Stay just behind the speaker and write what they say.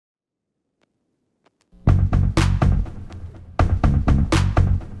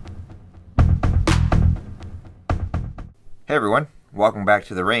Hey everyone, welcome back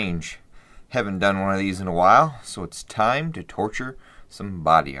to the range. Haven't done one of these in a while, so it's time to torture some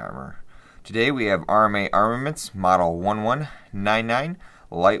body armor. Today we have RMA Armaments Model 1199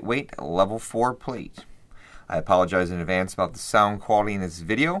 lightweight level 4 plate. I apologize in advance about the sound quality in this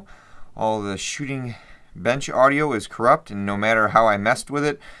video. All the shooting bench audio is corrupt, and no matter how I messed with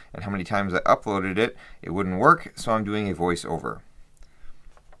it and how many times I uploaded it, it wouldn't work, so I'm doing a voiceover.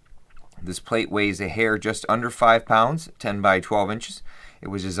 This plate weighs a hair just under 5 pounds, 10 by 12 inches. It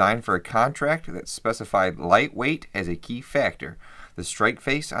was designed for a contract that specified lightweight as a key factor. The strike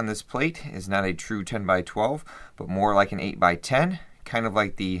face on this plate is not a true 10 by 12, but more like an 8 by 10, kind of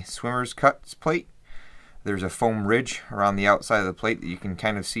like the swimmer's cuts plate. There's a foam ridge around the outside of the plate that you can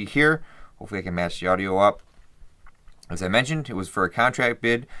kind of see here. Hopefully I can match the audio up. As I mentioned, it was for a contract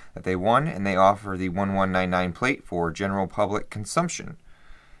bid that they won, and they offer the 1199 plate for general public consumption.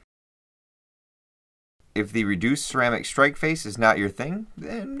 If the reduced ceramic strike face is not your thing,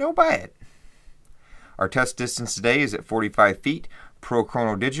 then don't buy it. Our test distance today is at 45 feet, Pro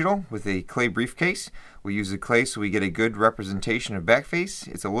Chrono Digital with a clay briefcase. We use the clay so we get a good representation of back face.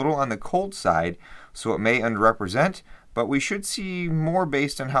 It's a little on the cold side, so it may underrepresent, but we should see more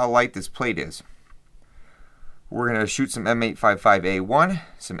based on how light this plate is. We're going to shoot some M855A1,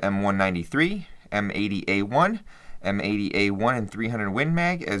 some M193, M80A1, M80A1 and 300 Win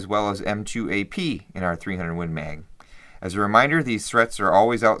Mag, as well as M2AP in our 300 Win Mag. As a reminder, these threats are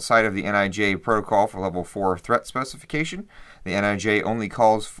always outside of the NIJ protocol for level 4 threat specification. The NIJ only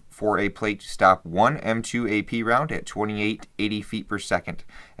calls for a plate to stop one M2AP round at 2880 feet per second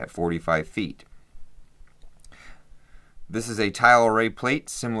at 45 feet. This is a tile array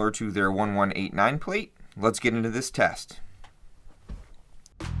plate similar to their 1189 plate. Let's get into this test.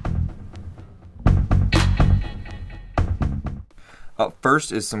 Up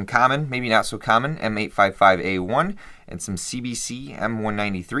first is some common, maybe not so common, M855A1 and some CBC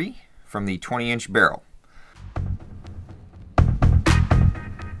M193 from the 20-inch barrel.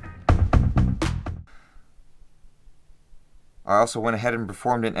 I also went ahead and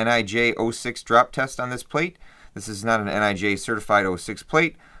performed an NIJ 06 drop test on this plate. This is not an NIJ certified 06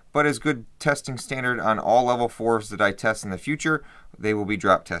 plate, but is good testing standard on all level 4s that I test in the future. They will be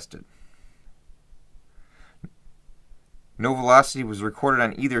drop tested. No velocity was recorded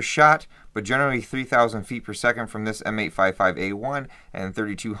on either shot, but generally 3,000 feet per second from this M855A1 and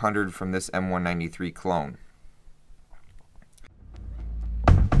 3,200 from this M193 clone.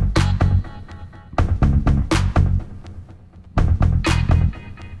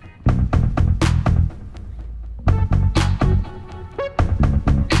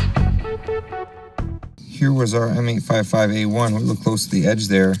 Here was our M855A1. We look close to the edge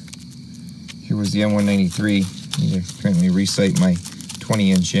there. Here was the M193. I need to currently recite my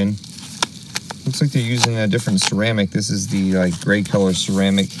 20-inch in. Looks like they're using a different ceramic. This is the gray color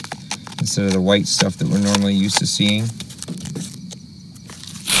ceramic instead of the white stuff that we're normally used to seeing.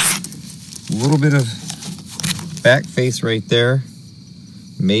 A little bit of back face right there.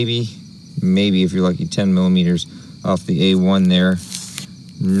 Maybe if you're lucky, 10 millimeters off the A1 there.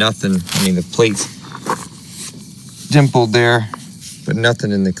 Nothing. I mean, the plate's dimpled there, but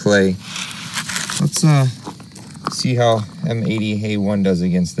nothing in the clay. Let's see how M80A1 does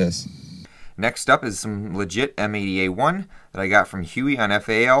against this. Next up is some legit M80A1 that I got from Huey on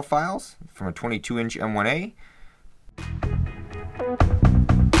FAL files from a 22-inch M1A.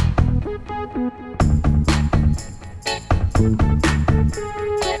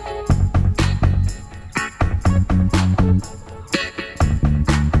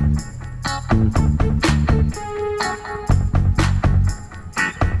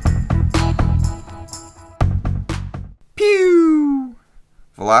 Pew!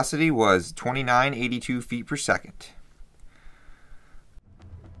 Velocity was 2982 feet per second.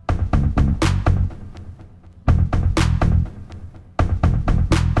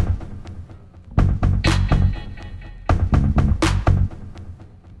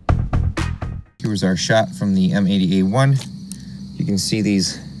 Here's our shot from the M80A1. You can see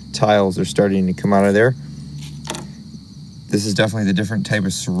these tiles are starting to come out of there. This is definitely the different type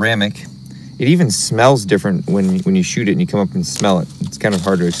of ceramic. It even smells different when you shoot it and you come up and smell it. It's kind of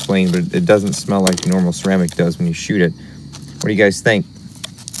hard to explain, but it doesn't smell like normal ceramic does when you shoot it. What do you guys think?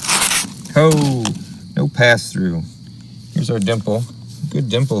 Oh, no pass-through. Here's our dimple. Good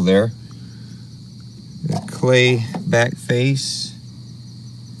dimple there. The clay back face.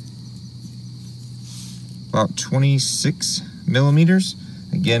 About 26 millimeters.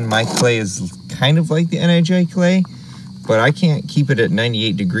 Again, my clay is kind of like the NIJ clay, but I can't keep it at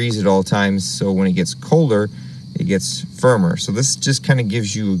 98 degrees at all times, so when it gets colder, it gets firmer. So this just kind of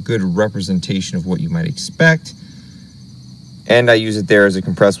gives you a good representation of what you might expect. And I use it there as a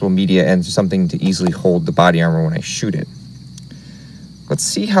compressible media and something to easily hold the body armor when I shoot it. Let's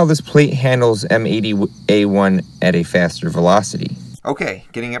see how this plate handles M80A1 at a faster velocity. Okay,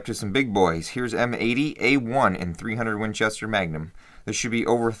 getting up to some big boys. Here's M80A1 in 300 Winchester Magnum. This should be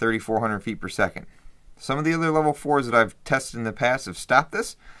over 3,400 feet per second. Some of the other level 4s that I've tested in the past have stopped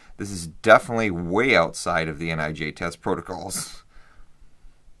this. This is definitely way outside of the NIJ test protocols.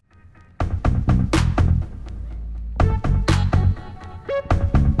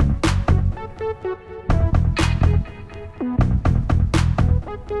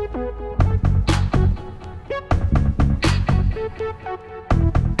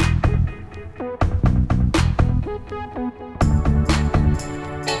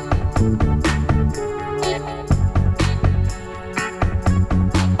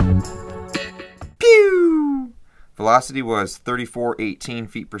 Velocity was 3,418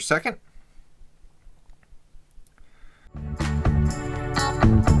 feet per second.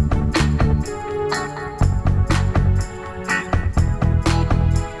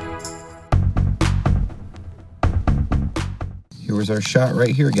 Here was our shot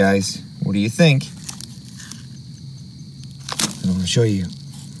right here, guys. What do you think? I don't want to show you.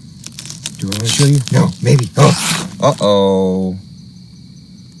 Do I want to show you? No, maybe. Oh, uh-oh.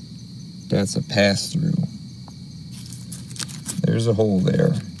 That's a pass-through. There's a hole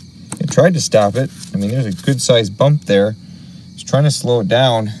there. I tried to stop it. I mean, there's a good-sized bump there. I was trying to slow it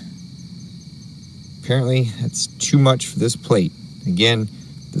down. Apparently, it's too much for this plate. Again,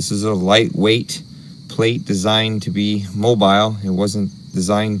 this is a lightweight plate designed to be mobile. It wasn't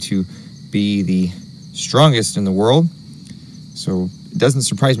designed to be the strongest in the world. So it doesn't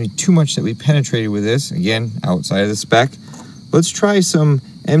surprise me too much that we penetrated with this. Again, outside of the spec. Let's try some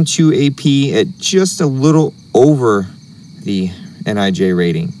M2AP at just a little over the NIJ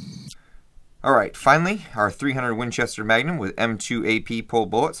rating. Alright, finally, our 300 Winchester Magnum with M2AP pull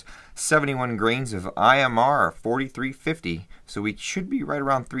bullets, 71 grains of IMR 4350, so we should be right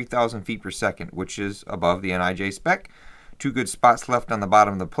around 3,000 feet per second, which is above the NIJ spec. 2 good spots left on the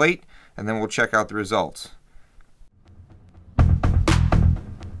bottom of the plate, and then we'll check out the results.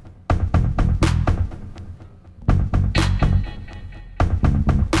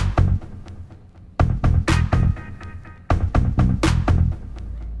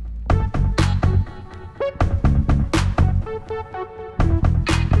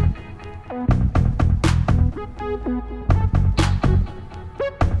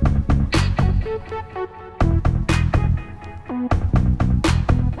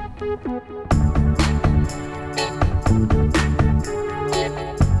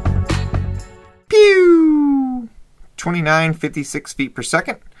 Pew! 2956 feet per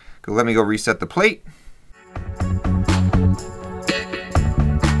second. Let me go reset the plate.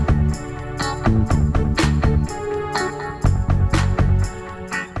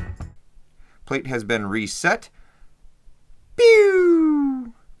 Plate has been reset.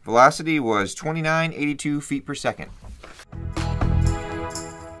 Pew! Velocity was 2982 feet per second.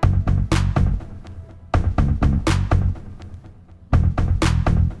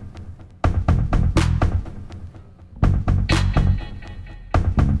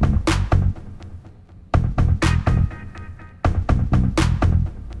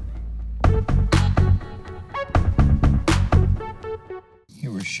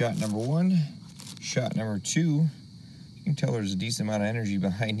 Here was shot number 1, shot number 2. You can tell there's a decent amount of energy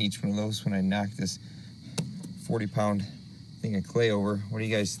behind each one of those when I knock this 40-pound thing of clay over. What do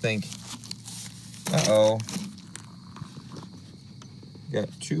you guys think? Uh-oh. Got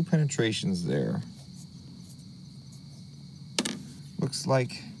 2 penetrations there. Looks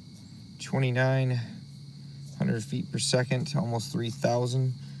like 2,900 feet per second, almost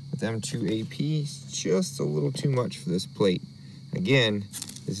 3,000 with M2AP. Just a little too much for this plate. Again,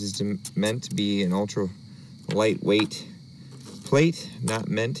 this is meant to be an ultra lightweight plate, not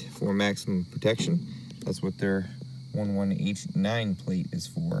meant for maximum protection. That's what their 11H9 plate is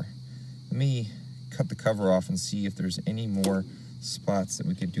for. Let me cut the cover off and see if there's any more spots that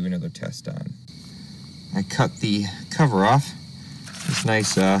we could do another test on. I cut the cover off. This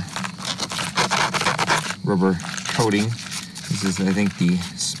nice rubber coating. This is, I think, the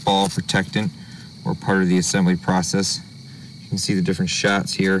spall protectant or part of the assembly process. You can see the different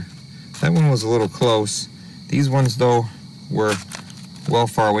shots here. That one was a little close. These ones, though, were well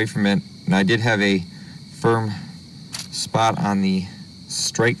far away from it, and I did have a firm spot on the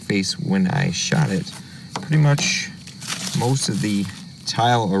strike face when I shot it. Pretty much most of the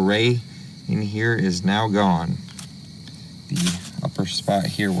tile array in here is now gone. The upper spot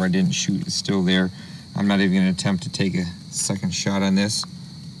here where I didn't shoot is still there. I'm not even going to attempt to take a second shot on this.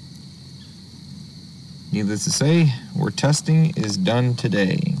 needless to say, our testing is done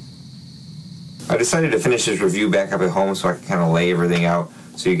today. I decided to finish this review back up at home so I could kind of lay everything out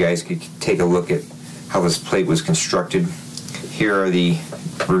so you guys could take a look at how this plate was constructed. Here are the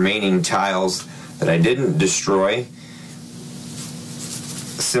remaining tiles that I didn't destroy,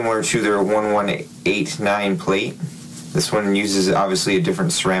 similar to their 1189 plate. This one uses obviously a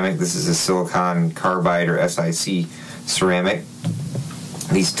different ceramic. This is a silicon carbide or SiC ceramic.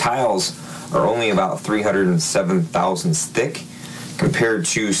 These tiles are only about 307 thousandths thick compared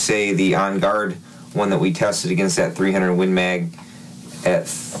to, say, the R.A.N.G.E one that we tested against that 300 Win Mag at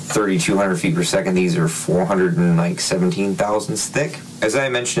 3,200 feet per second. These are 417 thousandths thick. As I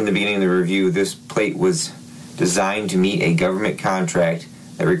mentioned in the beginning of the review, this plate was designed to meet a government contract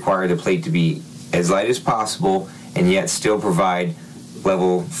that required the plate to be as light as possible and yet still provide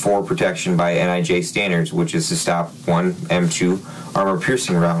level 4 protection by NIJ standards, which is to stop one M2 armor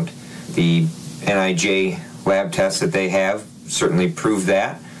piercing round. The NIJ lab tests that they have certainly prove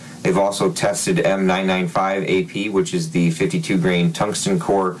that. They've also tested M995 AP, which is the 52 grain tungsten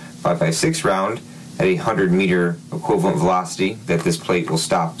core 5.56 round at a 100 meter equivalent velocity that this plate will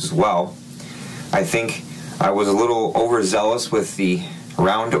stop as well. I think I was a little overzealous with the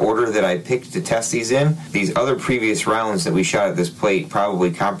round order that I picked to test these in. These other previous rounds that we shot at this plate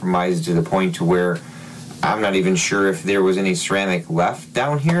probably compromised to the point to where I'm not even sure if there was any ceramic left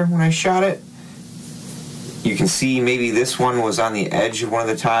down here when I shot it. You can see maybe this one was on the edge of one of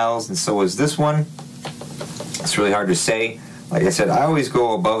the tiles, and so was this one. It's really hard to say. Like I said, I always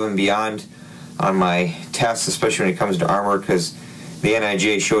go above and beyond on my tests, especially when it comes to armor, because the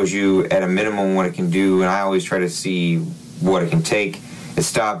NIJ shows you at a minimum what it can do, and I always try to see what it can take. It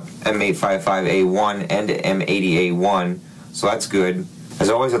stopped M855A1 and M80A1, so that's good. As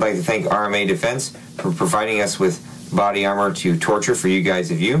always, I'd like to thank RMA Defense for providing us with body armor to torture for you guys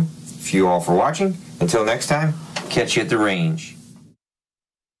to view. Thank you all for watching. Until next time, catch you at the range.